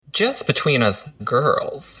just between us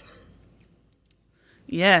girls.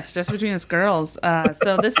 Yes, just between us girls.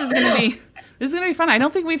 So this is gonna be fun. I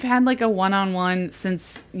don't think we've had like a one-on-one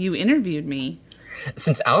since you interviewed me.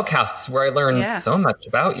 Since Outcasts, where I learned so much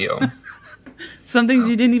about you. Some things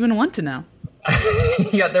you didn't even want to know.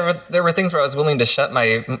 Yeah, there were things where I was willing to shut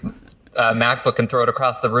my MacBook and throw it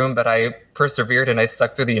across the room, but I persevered and I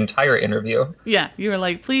stuck through the entire interview. Yeah, you were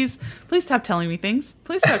like, please stop telling me things.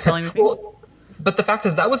 Please stop telling me things. Well, but the fact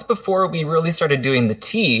is, that was before we really started doing the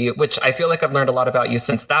tea, which I feel like I've learned a lot about you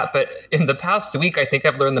since that. But in the past week, I think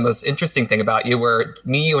I've learned the most interesting thing about you, where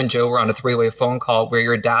me, you, and Joe were on a 3-way phone call where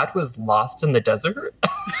your dad was lost in the desert.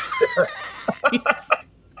 Yes.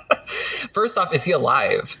 First off, is he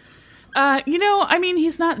alive?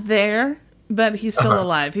 He's not there, but he's still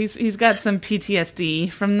alive. He's got some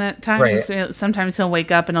PTSD from that time. Right. Sometimes he'll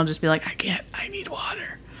wake up and he'll just be like, I need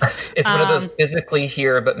water. It's one of those physically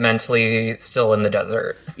here, but mentally still in the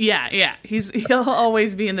desert. Yeah. He'll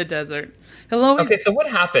always be in the desert. He'll always. Okay, so what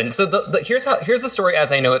happened? So here's the story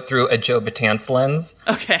as I know it through a Joe Batance lens.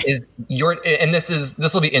 Okay.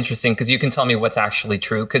 This will be interesting because you can tell me what's actually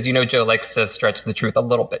true, because Joe likes to stretch the truth a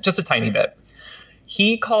little bit, just a tiny bit.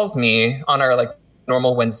 He calls me on our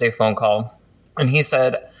normal Wednesday phone call, and he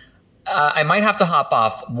said, I might have to hop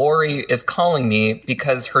off. Lori is calling me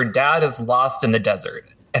because her dad is lost in the desert.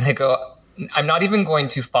 And I go, I'm not even going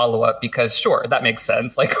to follow up because, sure, that makes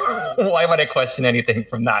sense. Why would I question anything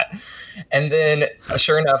from that? And then,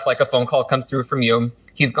 sure enough, a phone call comes through from you.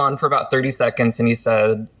 He's gone for about 30 seconds, and he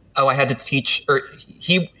said, I had to teach, or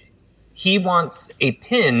he wants a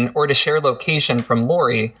pin or to share location from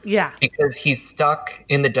Lori. Yeah. Because he's stuck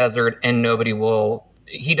in the desert and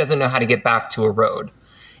he doesn't know how to get back to a road.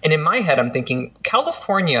 And in my head, I'm thinking,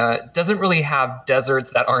 California doesn't really have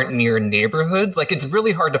deserts that aren't near neighborhoods. It's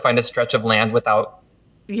really hard to find a stretch of land without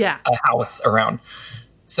a house around.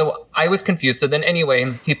 So I was confused. So then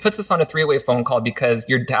anyway, he puts us on a 3-way phone call because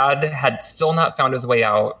your dad had still not found his way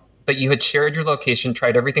out, but you had shared your location,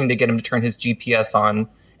 tried everything to get him to turn his GPS on.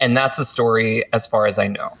 And that's the story as far as I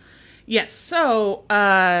know. Yes. So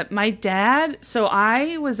my dad,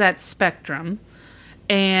 I was at Spectrum,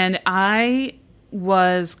 and I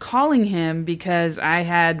was calling him because I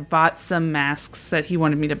had bought some masks that he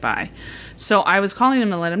wanted me to buy. So I was calling him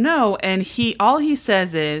to let him know, and all he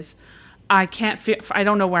says is, I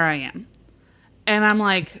don't know where I am. And I'm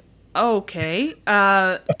like, okay,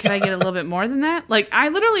 can I get a little bit more than that? I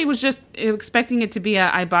literally was just expecting it to be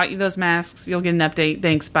I bought you those masks, you'll get an update,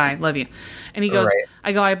 thanks, bye, love you. And he goes, right.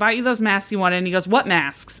 I go, I bought you those masks you wanted, and he goes, what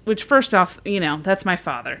masks? Which, first off, that's my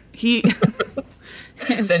father. He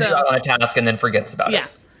sends you out on a task and then forgets about it. Yeah.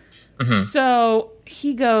 Mm-hmm. So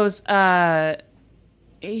he goes, I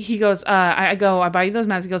go, I buy you those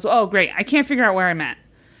masks. He goes, oh, great, I can't figure out where I'm at.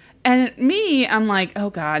 And I'm like, oh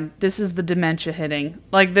God, this is the dementia hitting.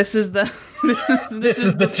 This is the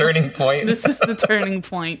turning point. This is the turning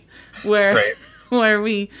point where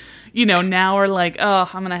we, now are like, oh,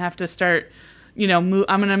 I'm gonna have to start, I'm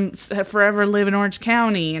gonna forever live in Orange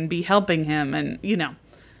County and be helping him, and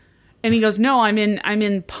And he goes, no, I'm in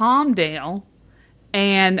Palmdale,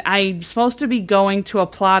 and I'm supposed to be going to a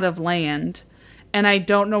plot of land, and I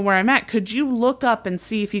don't know where I'm at. Could you look up and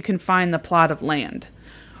see if you can find the plot of land?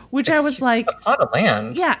 Which I was like... A plot of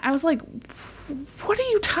land? Yeah, I was like, what are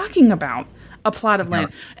you talking about? A plot of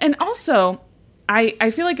land. And also, I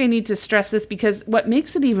feel like I need to stress this because what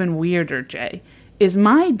makes it even weirder, Jay, is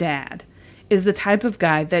my dad is the type of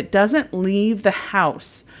guy that doesn't leave the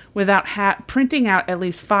house without printing out at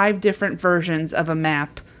least 5 different versions of a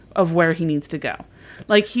map of where he needs to go.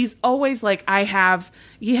 He's always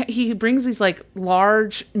he brings these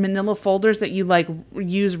large manila folders that you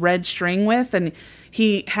use red string with, and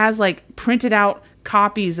he has printed out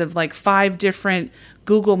copies of 5 different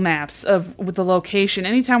Google Maps with the location.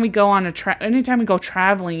 Anytime we go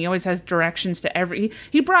traveling, he always has directions to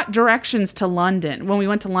he brought directions to London when we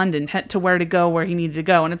went to London, to where to go, where he needed to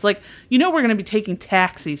go. And it's we're going to be taking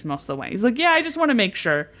taxis most of the way. He's like, yeah, I just want to make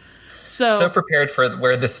sure. So prepared for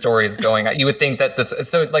where this story is going. You would think that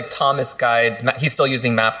Thomas guides, he's still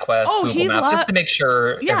using MapQuest, Google Maps, just to make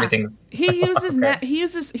sure everything. He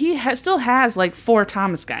uses still has 4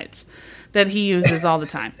 Thomas guides that he uses all the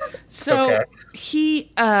time. So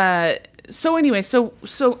anyway, so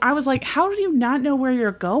I was like, how do you not know where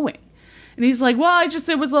you're going? And he's like, well,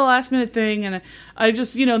 it was a last minute thing. And I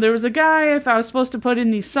just, there was a guy, if I was supposed to put in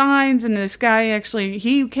these signs, and this guy actually,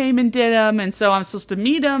 he came and did them. And so I'm supposed to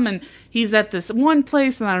meet him, and he's at this one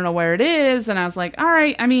place and I don't know where it is. And I was like, all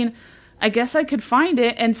right, I guess I could find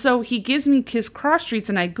it. And so he gives me his cross streets,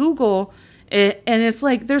 and I Google it, and it's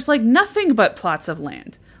there's nothing but plots of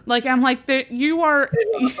land. Like, I'm like, you are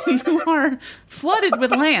flooded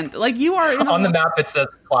with land. Like, you are on the map. It says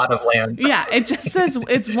plot of land. Yeah, it just says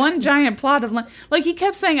it's one giant plot of land. Like, he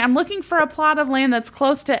kept saying, I'm looking for a plot of land that's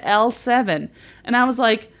close to L7, and I was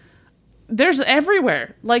like, there's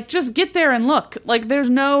everywhere. Like, just get there and look. Like, there's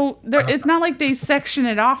no there. It's not like they section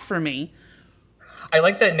it off for me. I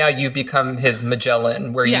like that now you've become his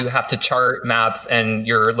Magellan, where you have to chart maps and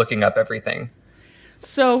you're looking up everything.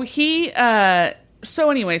 So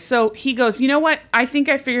anyway, he goes, you know what? I think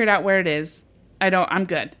I figured out where it is. I'm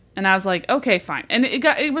good. And I was like, okay, fine. And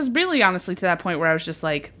it was really honestly to that point where I was just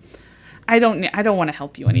like, I don't want to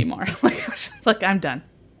help you anymore. Like, I was just like, I'm done.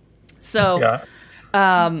 So,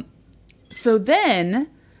 so then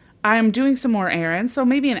I'm doing some more errands. So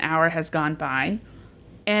maybe an hour has gone by,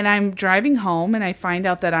 and I'm driving home, and I find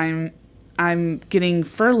out that I'm getting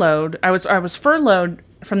furloughed. I was furloughed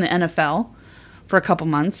from the NFL for a couple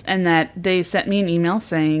months, and that they sent me an email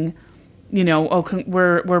saying,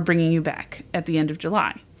 we're bringing you back at the end of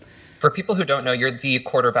July. For people who don't know, you're the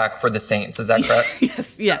quarterback for the Saints. Is that correct?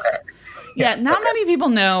 Yes. Okay. Yeah, not many people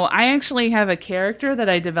know. I actually have a character that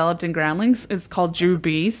I developed in Groundlings. It's called Drew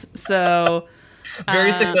Brees. So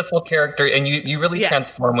very successful character, and you really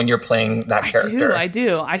transform when you're playing that character. I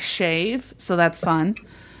do. I shave, so that's fun.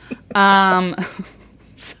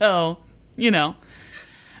 So,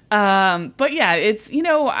 but yeah, it's,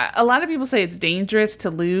 a lot of people say it's dangerous to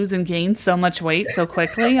lose and gain so much weight so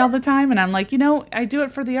quickly all the time. And I'm like, I do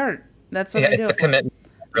it for the art. That's what I do. It's a commitment. It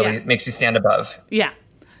really makes you stand above. Yeah.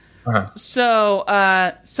 Uh-huh. So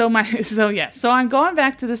I'm going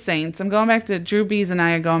back to the Saints. I'm going back to Drew Brees, and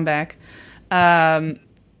I are going back. Side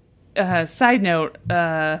note,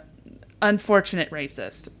 unfortunate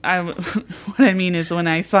racist. What I mean is, when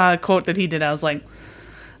I saw a quote that he did, I was like,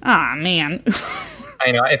 man.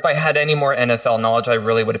 I know. If I had any more NFL knowledge, I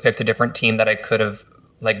really would have picked a different team that I could have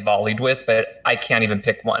volleyed with, but I can't even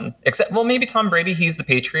pick one. Except, maybe Tom Brady. He's the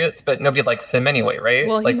Patriots, but nobody likes him anyway, right?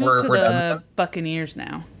 Well, he moved to the Buccaneers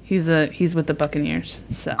now. He's with the Buccaneers.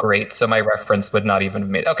 So great. So my reference would not even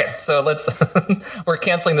have made. Okay, so let's. We're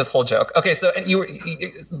canceling this whole joke. Okay, so you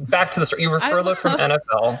back to the story. You were furloughed from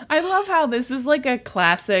NFL. I love how this is like a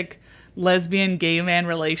classic lesbian gay man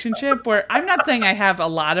relationship, where I'm not saying I have a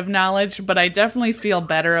lot of knowledge, but I definitely feel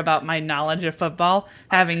better about my knowledge of football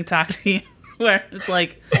having talked to you. Where it's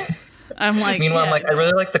like, I'm like. Meanwhile, I'm like, I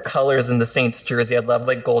really like the colors in the Saints jersey. I love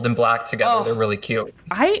gold and black together. They're really cute.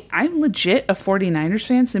 I'm legit a 49ers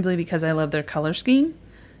fan simply because I love their color scheme.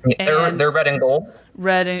 They're red and gold.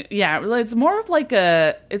 Red and it's more of like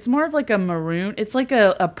a maroon. It's like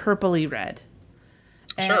a purpley red.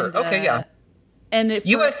 Sure. Okay. Yeah. And if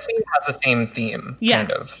USC has the same theme,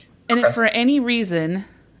 kind of. And if for any reason,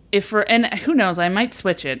 and who knows, I might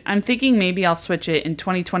switch it. I'm thinking maybe I'll switch it in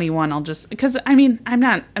 2021. I'll just, because I'm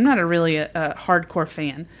not a really a hardcore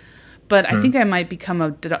fan, but I think I might become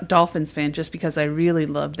a Dolphins fan just because I really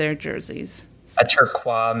love their jerseys. A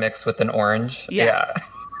turquoise mixed with an orange. Yeah.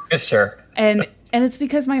 Sure. And it's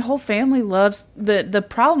because my whole family loves the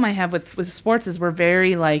problem I have with sports is we're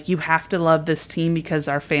very you have to love this team because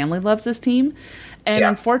our family loves this team. And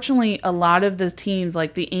unfortunately, a lot of the teams,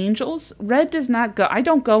 like the Angels, red does not go. I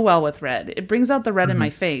don't go well with red. It brings out the red in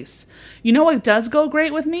my face. You know what does go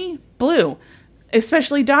great with me? Blue.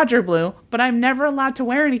 Especially Dodger blue. But I'm never allowed to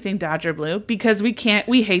wear anything Dodger blue because we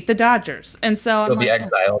hate the Dodgers. And so you'll be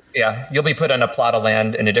exiled. Yeah. You'll be put on a plot of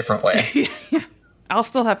land in a different way. Yeah. I'll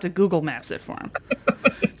still have to Google Maps it for him.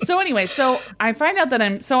 So anyway, so I find out that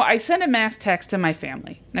I send a mass text to my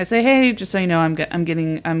family. And I say, hey, just so you know,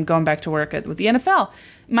 I'm going back to work with the NFL.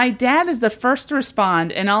 My dad is the first to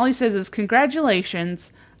respond, and all he says is,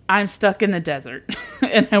 congratulations, I'm stuck in the desert,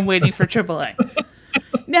 and I'm waiting for AAA.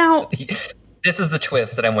 Now, this is the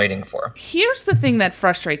twist that I'm waiting for. Here's the thing that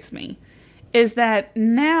frustrates me, is that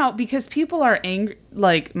now, because people are angry,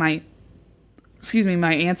 my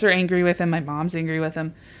aunts are angry with him, my mom's angry with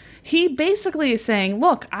him. He basically is saying,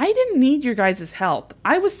 look, I didn't need your guys' help.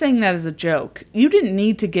 I was saying that as a joke. You didn't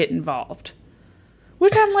need to get involved.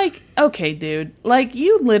 Which I'm like, okay, dude.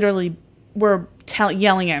 You literally were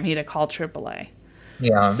yelling at me to call AAA.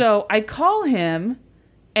 Yeah. So I call him,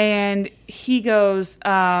 and he goes,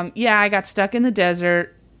 I got stuck in the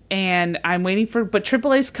desert, and I'm waiting but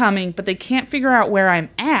AAA's coming, but they can't figure out where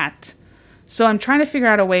I'm at. So I'm trying to figure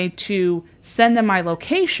out a way to send them my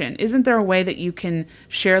location. Isn't there a way that you can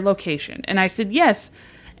share location? And I said, yes.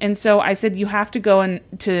 And so I said, you have to go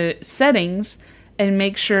into settings and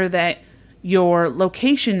make sure that your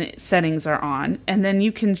location settings are on. And then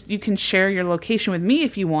you can share your location with me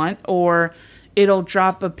if you want, or it'll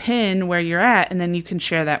drop a pin where you're at, and then you can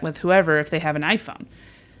share that with whoever if they have an iPhone.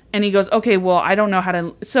 And he goes, okay, well, I don't know how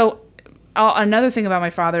to. So another thing about my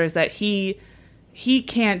father is that he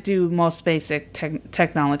can't do most basic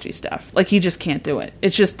technology stuff. Like, he just can't do it.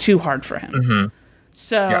 It's just too hard for him. Mm-hmm.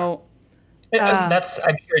 So that's,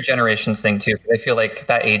 I'm sure, a generations thing too, because I feel like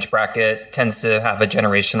that age bracket tends to have a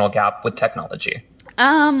generational gap with technology.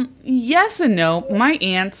 Yes and no. My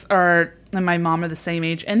aunts and my mom are the same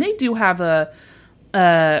age, and they do have a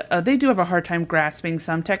hard time grasping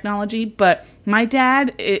some technology. But my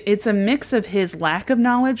dad, it's a mix of his lack of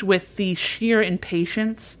knowledge with the sheer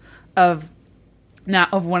impatience of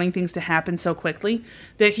wanting things to happen so quickly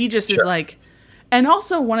that he just is like. And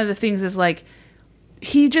also, one of the things is like,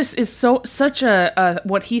 he just is such a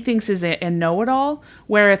what he thinks is a know-it-all,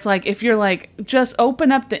 where it's like, if you're like, just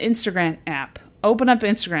open up the Instagram app, open up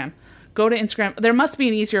Instagram, go to Instagram. There must be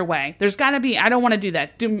an easier way. There's got to be. I don't want to do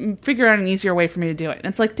that. Figure out an easier way for me to do it. And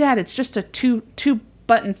it's like, Dad, it's just a two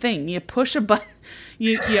button thing. You push a button,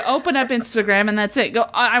 you open up Instagram, and that's it. Go.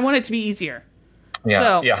 I want it to be easier. Yeah.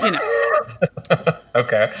 So, yeah. You know.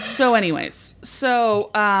 Okay. So, anyways, so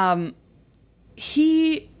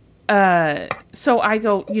so I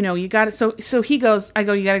go, you got it. So he goes, I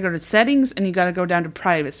go, you got to go to settings and you got to go down to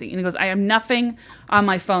privacy. And he goes, I have nothing on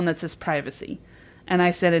my phone that says privacy. And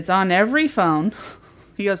I said, it's on every phone.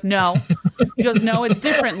 He goes, no. He goes, no, it's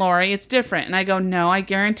different, Lori. It's different. And I go, no, I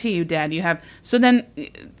guarantee you, Dad, you have. So then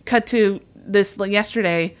cut to this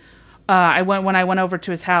yesterday. When I went over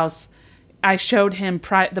to his house, I showed him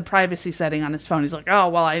the privacy setting on his phone. He's like, oh,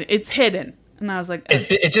 well, it's hidden. And I was like,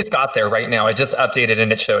 it just got there right now. I just updated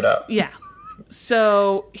and it showed up. Yeah.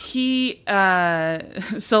 So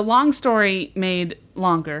so long story made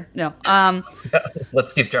longer. No.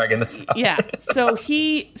 Let's keep dragging this out. Yeah. So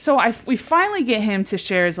we finally get him to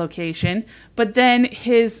share his location, but then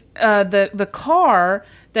his the car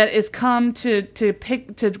that is come to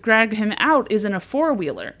drag him out is in a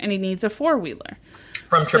 4-wheeler, and he needs a 4-wheeler.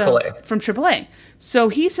 From AAA. From AAA. So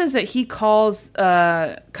he says that he calls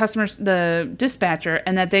customers, the dispatcher,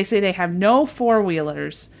 and that they say they have no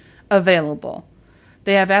 4-wheelers available.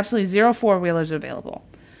 They have absolutely 0 4-wheelers available.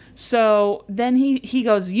 So then he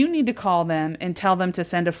goes, you need to call them and tell them to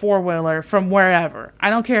send a 4-wheeler from wherever. I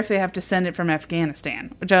don't care if they have to send it from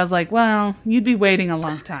Afghanistan. Which I was like, well, you'd be waiting a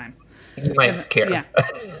long time. You might care. Yeah.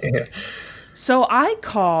 Yeah. So I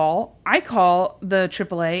call the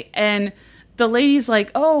AAA, and the lady's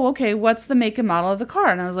like, oh, okay, what's the make and model of the car?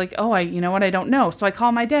 And I was like, oh, you know what? I don't know. So I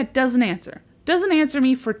call my dad. Doesn't answer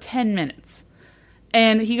me for 10 minutes.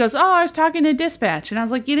 And he goes, oh, I was talking to dispatch. And I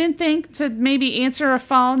was like, you didn't think to maybe answer a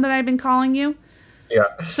phone that I've been calling you?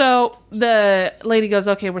 Yeah. So the lady goes,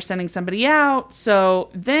 okay, we're sending somebody out. So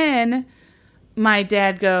then my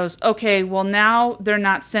dad goes, okay, well, now they're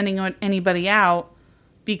not sending anybody out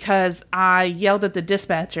because I yelled at the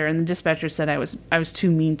dispatcher, and the dispatcher said I was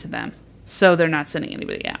too mean to them. So they're not sending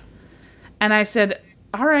anybody out. And I said,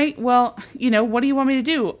 all right, well, what do you want me to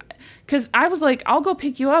do? Because I was like, I'll go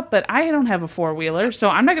pick you up, but I don't have a 4-wheeler, so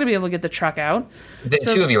I'm not going to be able to get the truck out. The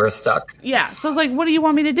two of you are stuck. Yeah. So I was like, what do you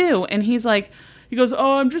want me to do? And he goes,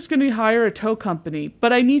 oh, I'm just going to hire a tow company,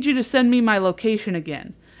 but I need you to send me my location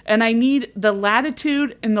again. And I need the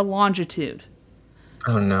latitude and the longitude.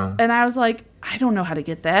 Oh, no. And I was like, I don't know how to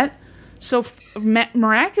get that. So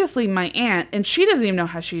miraculously, my aunt, and she doesn't even know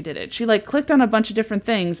how she did it. She clicked on a bunch of different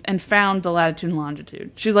things and found the latitude and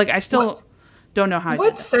longitude. She's like, I still don't know how.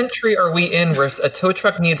 What century are we in where a tow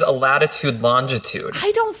truck needs a latitude longitude?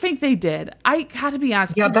 I don't think they did. I gotta be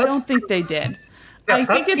honest. Yeah, I don't think they did. Yeah, I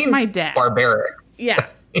think it's my dad. Barbaric. Yeah.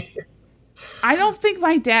 I don't think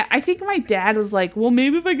my dad. I think my dad was like, well,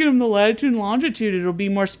 maybe if I get him the latitude and longitude, it'll be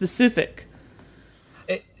more specific.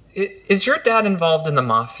 Is your dad involved in the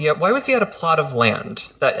mafia? Why was he at a plot of land,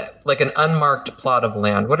 an unmarked plot of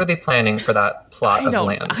land? What are they planning for that plot of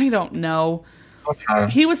land? I don't know. Okay.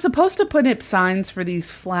 He was supposed to put up signs for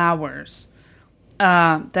these flowers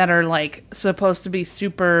that are supposed to be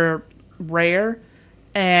super rare,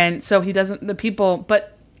 and so he doesn't. The people,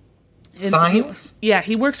 but signs.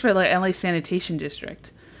 He works for LA Sanitation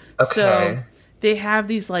District. Okay. So they have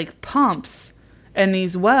these pumps and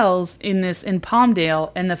these wells in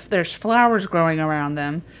Palmdale, and there's flowers growing around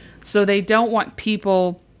them. So they don't want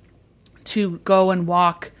people to go and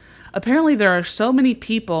walk. Apparently there are so many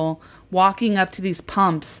people walking up to these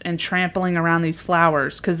pumps and trampling around these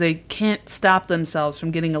flowers because they can't stop themselves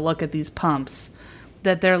from getting a look at these pumps,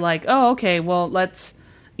 that they're like, oh, okay, well, let's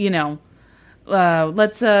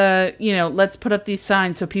put up these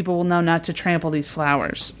signs so people will know not to trample these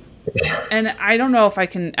flowers. And I don't know if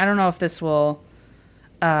this will,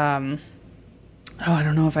 I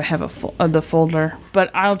don't know if I have the folder,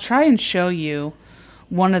 but I'll try and show you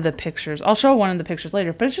one of the pictures. I'll show one of the pictures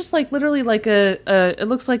later, but it's just like literally like it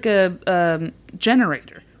looks like a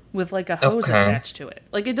generator with like a hose attached to it.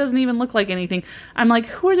 Like it doesn't even look like anything. I'm like,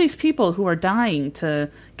 who are these people who are dying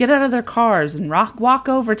to get out of their cars and walk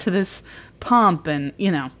over to this pump and,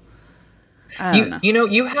 I don't know.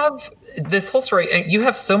 You have this whole story, and you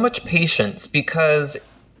have so much patience because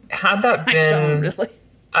had that been... I don't really.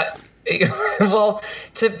 Well,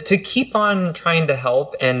 to keep on trying to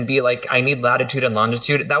help and be like, I need latitude and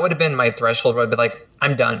longitude, that would have been my threshold where I'd be like,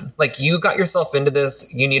 I'm done. Like, you got yourself into this,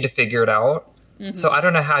 you need to figure it out. Mm-hmm. So I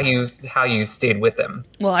don't know how you stayed with him.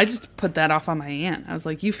 Well, I just put that off on my aunt. I was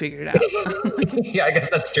like, you figure it out. Yeah, I guess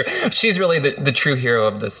that's true. She's really the true hero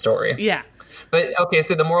of this story. Yeah. But okay,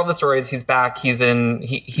 so the moral of the story is he's back. He has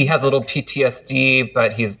a little PTSD,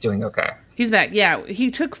 but he's doing okay. He's back. Yeah, he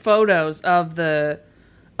took photos of the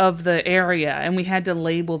area, and we had to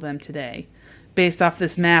label them today based off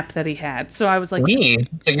this map that he had. So I was like,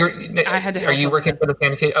 So I had to. Are you working for the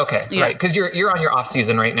sanitation? Okay, yeah. Right, because you're on your off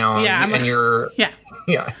season right now. Yeah,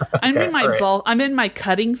 yeah. I'm in my I'm in my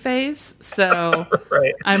cutting phase, so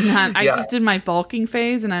right. I'm not. I just did my bulking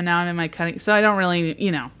phase, and I'm in my cutting. So I don't really,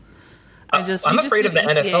 I'm afraid of the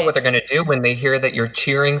NFL, what they're going to do when they hear that you're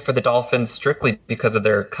cheering for the Dolphins strictly because of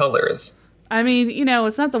their colors. I mean,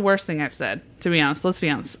 it's not the worst thing I've said, to be honest. Let's be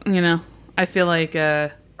honest. I feel like...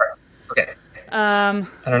 Okay. I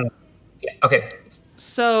don't know. Yeah, okay.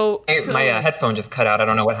 So my headphone just cut out. I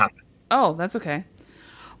don't know what happened. Oh, that's okay.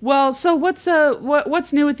 Well, so what's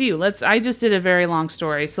new with you? I just did a very long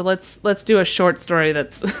story, so let's do a short story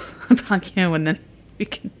that's about you, and then we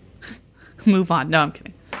can move on. No, I'm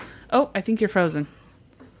kidding. Oh, I think you're frozen.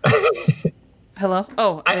 Hello?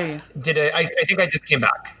 Oh, there you go. I think I just came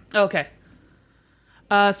back. Okay.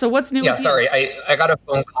 So what's new with you? Yeah, sorry. I got a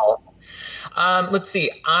phone call. Let's see.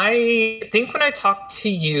 I think when I talked to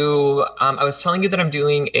you, I was telling you that I'm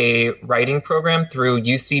doing a writing program through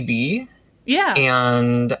UCB. Yeah.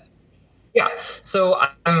 And yeah, so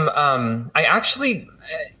I actually...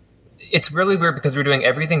 It's really weird because we're doing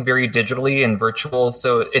everything very digitally and virtual.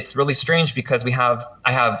 So it's really strange because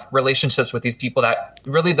I have relationships with these people that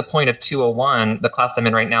really the point of 201, the class I'm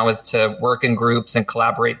in right now, is to work in groups and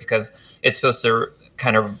collaborate because it's supposed to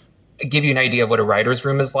kind of give you an idea of what a writer's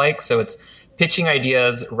room is like. So it's pitching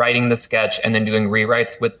ideas, writing the sketch, and then doing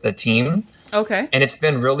rewrites with the team. Okay. And it's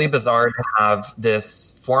been really bizarre to have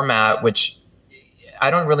this format, which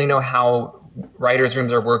I don't really know how writers'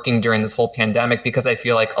 rooms are working during this whole pandemic because I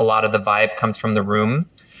feel like a lot of the vibe comes from the room.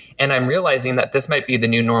 And I'm realizing that this might be the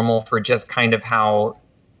new normal for just kind of how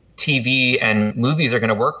TV and movies are going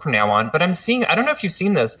to work from now on. But I don't know if you've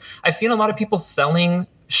seen this. I've seen a lot of people selling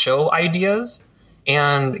show ideas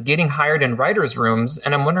and getting hired in writers' rooms.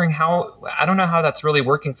 And I'm wondering I don't know how that's really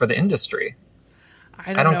working for the industry.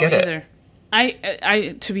 I don't get either.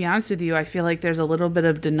 I to be honest with you, I feel like there's a little bit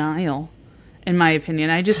of denial. In my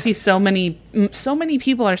opinion, I just see so many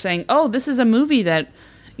people are saying, "Oh, this is a movie that,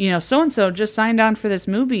 so and so just signed on for this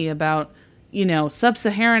movie about,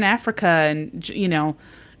 sub-Saharan Africa and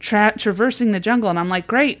traversing the jungle." And I'm like,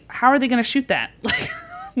 "Great! How are they going to shoot that?"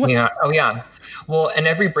 Yeah. Oh, yeah. Well, and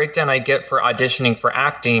every breakdown I get for auditioning for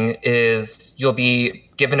acting is you'll be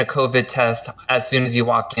given a COVID test as soon as you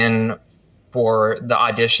walk in for the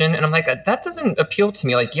audition. And I'm like, that doesn't appeal to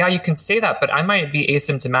me. Like, yeah, you can say that, but I might be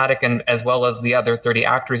asymptomatic, and as well as the other 30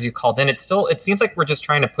 actors you called in. It seems like we're just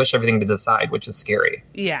trying to push everything to the side, which is scary.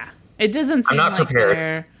 Yeah. It doesn't seem I'm not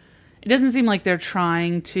prepared. It doesn't seem like they're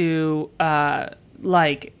trying to,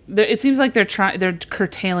 it seems like they're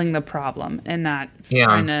curtailing the problem and not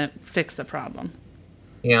trying to fix the problem.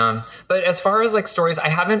 Yeah. But as far as like stories, I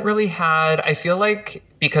haven't really had, I feel like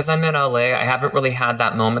because I'm in LA, I haven't really had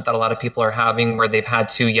that moment that a lot of people are having where they've had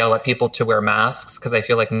to yell at people to wear masks, because I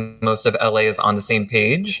feel like most of LA is on the same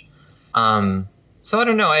page. So I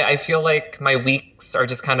don't know. I feel like my weeks are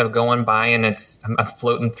just kind of going by and I'm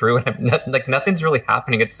floating through, and nothing's really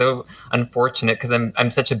happening. It's so unfortunate because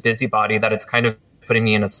I'm such a busybody that it's kind of putting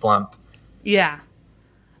me in a slump. Yeah.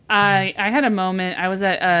 I had a moment. I was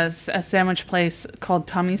at a sandwich place called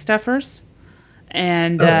Tummy Stuffers,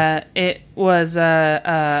 and it was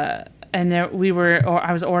and there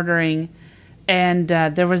I was ordering, and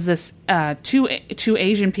there was this two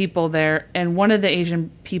Asian people there, and one of the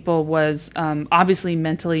Asian people was obviously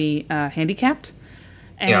mentally handicapped,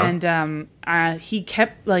 and he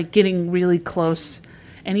kept like getting really close,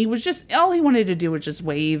 and he was just all he wanted to do was just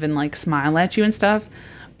wave and like smile at you and stuff.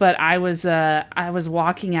 But I was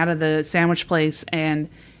walking out of the sandwich place, and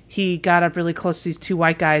he got up really close to these two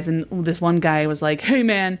white guys, and this one guy was like, "Hey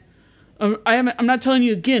man, I'm not telling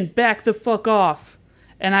you again, back the fuck off."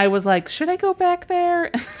 And I was like, should I go back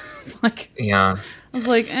there? It's like, Yeah. I was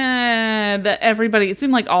like, everybody, it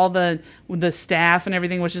seemed like all the staff and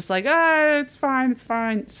everything was just like, it's fine, it's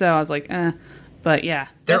fine. So I was like, But yeah,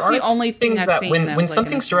 that's the only thing I've seen. When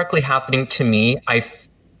something's directly happening to me,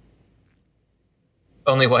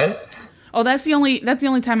 only what? Oh, that's the only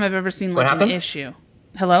time I've ever seen like an issue.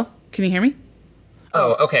 Hello? Can you hear me?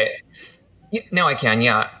 Oh, okay. Now I can,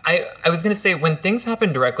 yeah. I was going to say, when things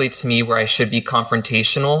happen directly to me where I should be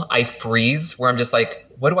confrontational, I freeze, where I'm just like,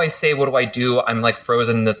 what do I say? What do I do? I'm like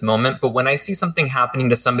frozen in this moment. But when I see something happening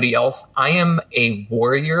to somebody else, I am a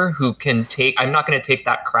warrior who can I'm not going to take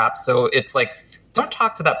that crap. So it's like, don't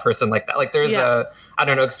talk to that person like that. Like there's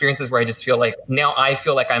experiences where I just feel like now I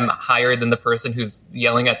feel like I'm higher than the person who's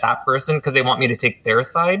yelling at that person because they want me to take their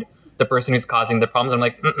side. The person who's causing the problems, I'm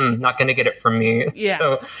like, not going to get it from me. Yeah.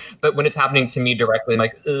 So, but when it's happening to me directly, I'm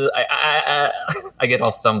like, I get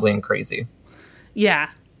all stumbling crazy. Yeah.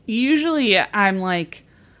 Usually I'm like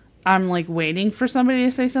waiting for somebody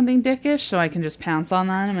to say something dickish so I can just pounce on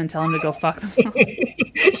them and tell them to go fuck themselves.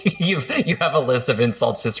 You have a list of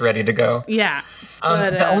insults just ready to go. Yeah.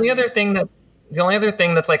 The only other thing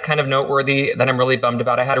that's like kind of noteworthy that I'm really bummed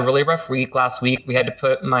about, I had a really rough week last week. We had to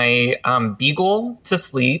put my beagle to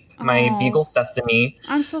sleep, my beagle Sesame.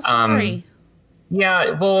 I'm so sorry.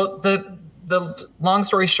 Yeah, well, the long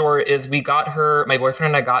story short is my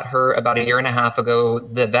boyfriend and I got her about a year and a half ago.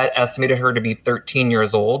 The vet estimated her to be 13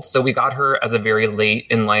 years old. So we got her as a very late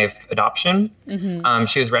in life adoption. Mm-hmm.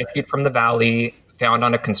 She was rescued from the valley, found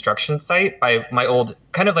on a construction site by my old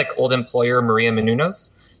employer, Maria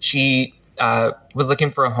Menounos. She was looking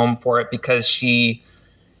for a home for it because the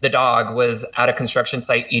dog was at a construction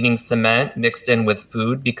site eating cement mixed in with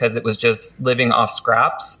food because it was just living off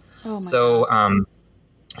scraps. God.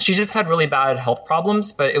 She just had really bad health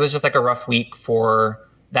problems, but it was just like a rough week for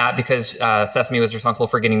that because Sesame was responsible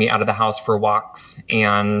for getting me out of the house for walks.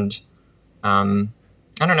 And I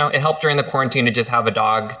don't know, it helped during the quarantine to just have a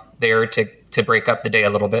dog there to break up the day a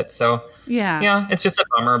little bit. So yeah, it's just a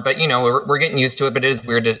bummer, but we're getting used to it, but it is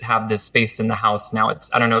weird to have this space in the house now.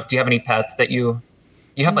 I don't know. Do you have any pets that you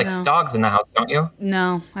have like dogs in the house, don't you?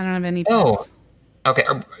 No, I don't have any pets. Oh, okay.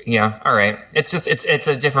 Yeah. All right. It's just, it's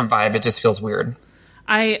a different vibe. It just feels weird.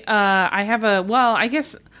 I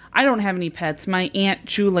guess I don't have any pets. My Aunt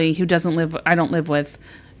Julie, who I don't live with,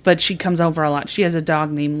 but she comes over a lot. She has a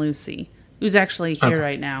dog named Lucy, who's actually here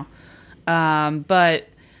right now. But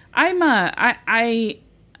I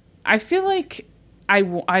feel like I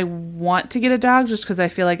want to get a dog just because I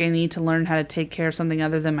feel like I need to learn how to take care of something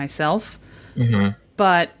other than myself. Mm-hmm.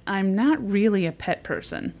 But I'm not really a pet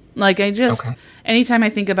person. Like anytime I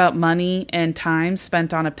think about money and time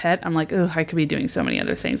spent on a pet, I'm like, oh, I could be doing so many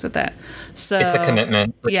other things with that. So it's a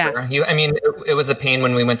commitment. For sure. It was a pain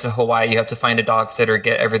when we went to Hawaii. You have to find a dog sitter,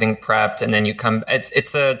 get everything prepped, and then you come.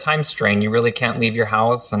 It's a time strain. You really can't leave your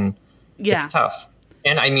house, and it's tough.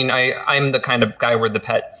 And I'm the kind of guy where the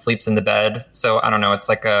pet sleeps in the bed. So I don't know. It's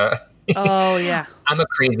like oh yeah. I'm a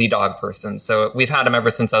crazy dog person. So we've had him ever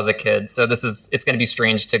since I was a kid. So it's going to be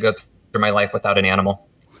strange to go through my life without an animal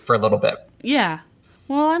for a little bit. Yeah.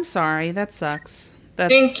 Well, I'm sorry. That sucks.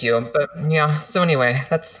 Thank you. But yeah. So anyway,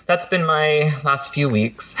 that's been my last few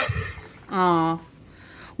weeks. Oh.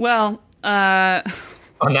 Well,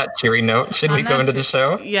 on that cheery note, should we go into the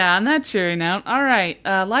show? Yeah, on that cheery note. All right.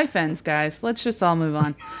 Life ends, guys. Let's just all move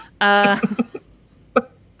on.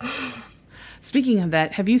 Speaking of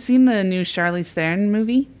that, have you seen the new Charlize Theron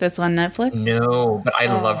movie that's on Netflix? No, but I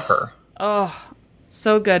love her. Oh,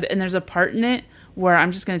 so good. And there's a part in it where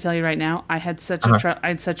I'm just going to tell you right now, I had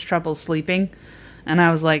such trouble sleeping, and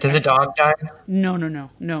I was like, does a dog die? No.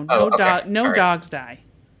 Dogs die.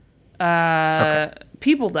 Okay.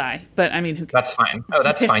 People die, but who cares? That's fine. Oh,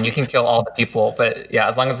 that's fine. You can kill all the people, but yeah,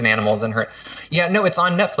 as long as an animal isn't hurt. Yeah, no, it's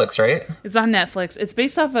on Netflix, right? It's on Netflix. It's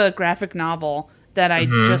based off a graphic novel that I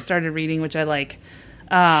just started reading, which I like.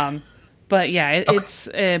 But yeah, it's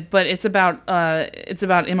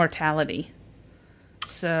about immortality.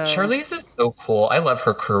 So Charlize is so cool. I love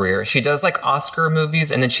her career. She does like Oscar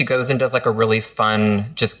movies, and then she goes and does like a really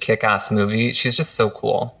fun, just kick-ass movie. She's just so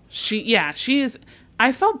cool. She is.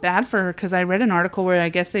 I felt bad for her because I read an article where I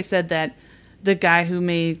guess they said that the guy who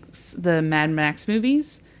makes the Mad Max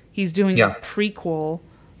movies, he's doing a prequel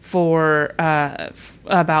for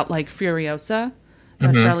about like Furiosa,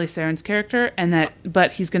 Charlize Theron's character,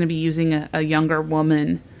 but he's going to be using a younger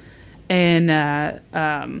woman in as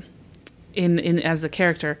the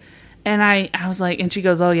character. And I was like, and she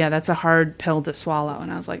goes, oh yeah, that's a hard pill to swallow.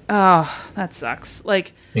 And I was like, oh, that sucks.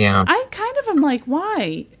 Like, yeah, I kind of am like,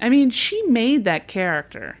 why? She made that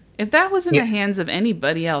character. If that was in the hands of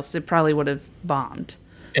anybody else, it probably would have bombed.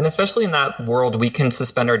 And especially in that world, we can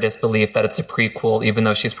suspend our disbelief that it's a prequel, even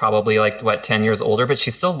though she's probably 10 years older, but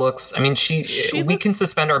she still looks, we can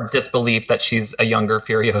suspend our disbelief that she's a younger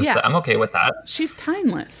Furiosa. Yeah. I'm okay with that. She's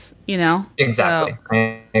timeless, you know? Exactly. So,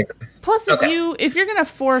 I agree. Plus, if you're going to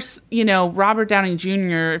force, Robert Downey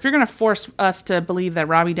Jr., if you're going to force us to believe that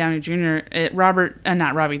Robbie Downey Jr.,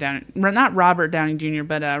 not Robert Downey Jr.,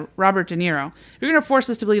 but Robert De Niro, if you're going to force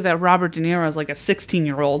us to believe that Robert De Niro is like a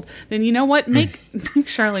 16-year-old, then you know what? Make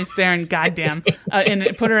Charlize Theron goddamn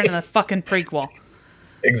and put her in the fucking prequel.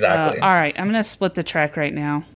 Exactly. All right, I'm going to split the track right now.